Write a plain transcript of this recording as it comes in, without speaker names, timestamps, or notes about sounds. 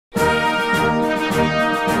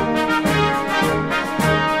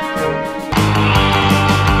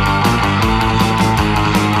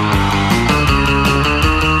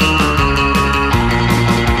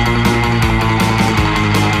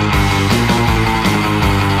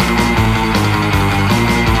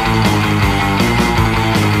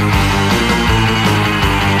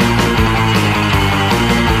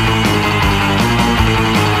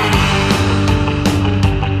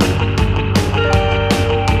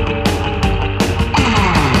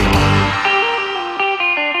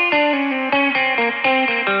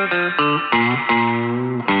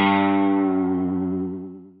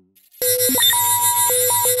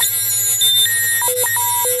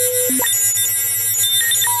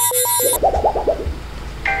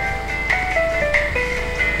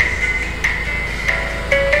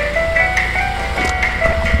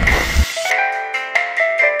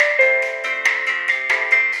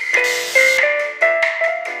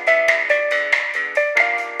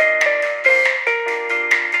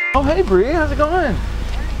Oh, hey, Bree, how's it going?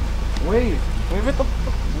 Wave at the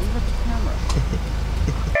camera.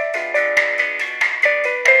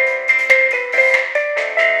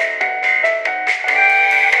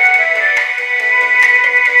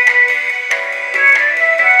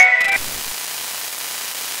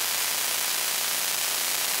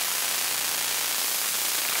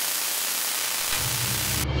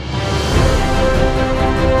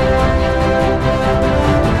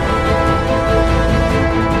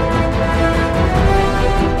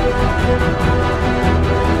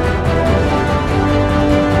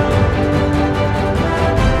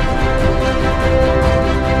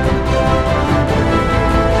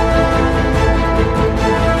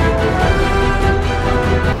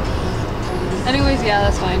 Anyways, yeah,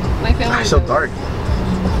 that's fine. My family. It's so dark. So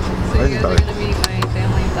you guys are gonna meet my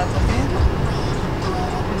family if that's okay?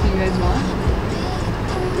 If you guys want.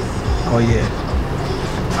 Oh yeah.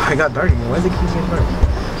 I got dark again. Why does it keep getting dark?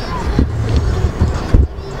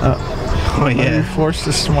 Oh yeah. I'm forced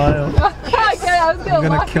to smile. I was I'm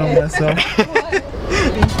gonna kill myself.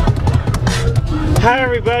 Hi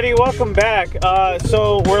everybody, welcome back.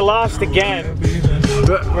 So we're lost again.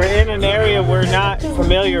 We're in an area we're not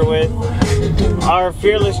familiar with. Our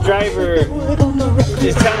fearless driver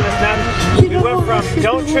is telling us not. We went from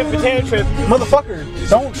don't trip, potato trip. Motherfucker,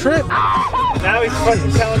 don't trip. Now he's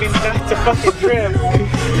fucking telling me not to fucking trip.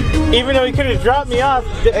 Even though he could have dropped me off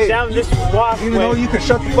down this walkway. Even though you could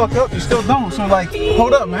shut the fuck up, you still don't. So like,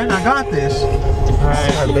 hold up, man, I got this.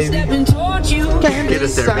 Alright, baby. Get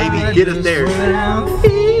us there, baby. Get us there.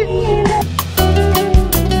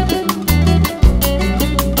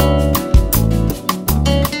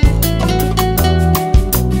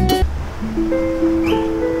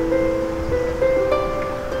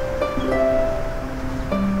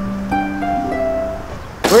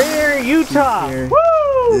 We're here in Utah. Here.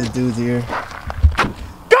 Woo! This dude's here. God,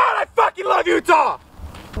 I fucking love Utah!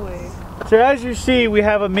 So as you see, we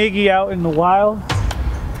have a Miggy out in the wild.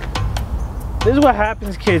 This is what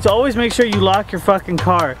happens, kids. Always make sure you lock your fucking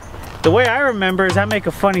car. The way I remember is I make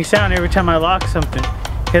a funny sound every time I lock something.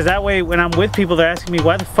 Because that way, when I'm with people, they're asking me,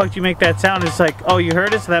 why the fuck do you make that sound? It's like, oh, you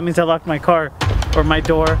heard it? So that means I locked my car. Or my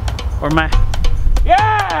door. Or my...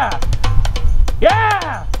 Yeah!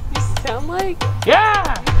 Yeah! You sound like?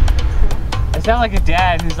 Yeah! I sound like a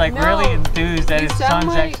dad who's like really enthused that his son's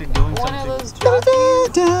like actually doing one something. Of those drop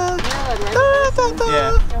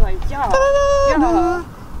Yeah. You're like, yeah. Yeah!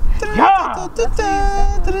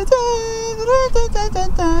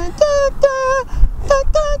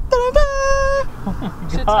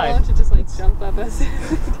 Should tell him to just like jump up as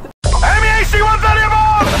Enemy AC-130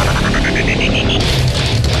 aboard!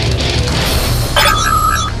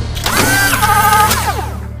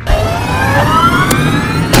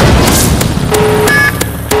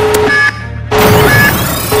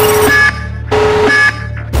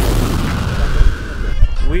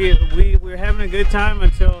 We were having a good time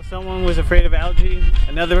until someone was afraid of algae.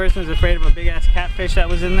 Another person was afraid of a big ass catfish that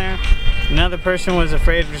was in there. Another person was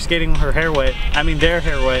afraid of just getting her hair wet. I mean their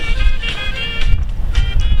hair wet.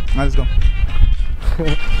 Let's go.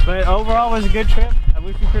 But overall it was a good trip. I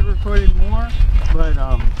wish we could have recorded more, but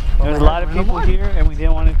there's a lot of people here and we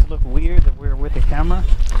didn't want it to look weird that we were with the camera.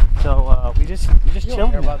 So we just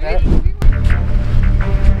chilled about that.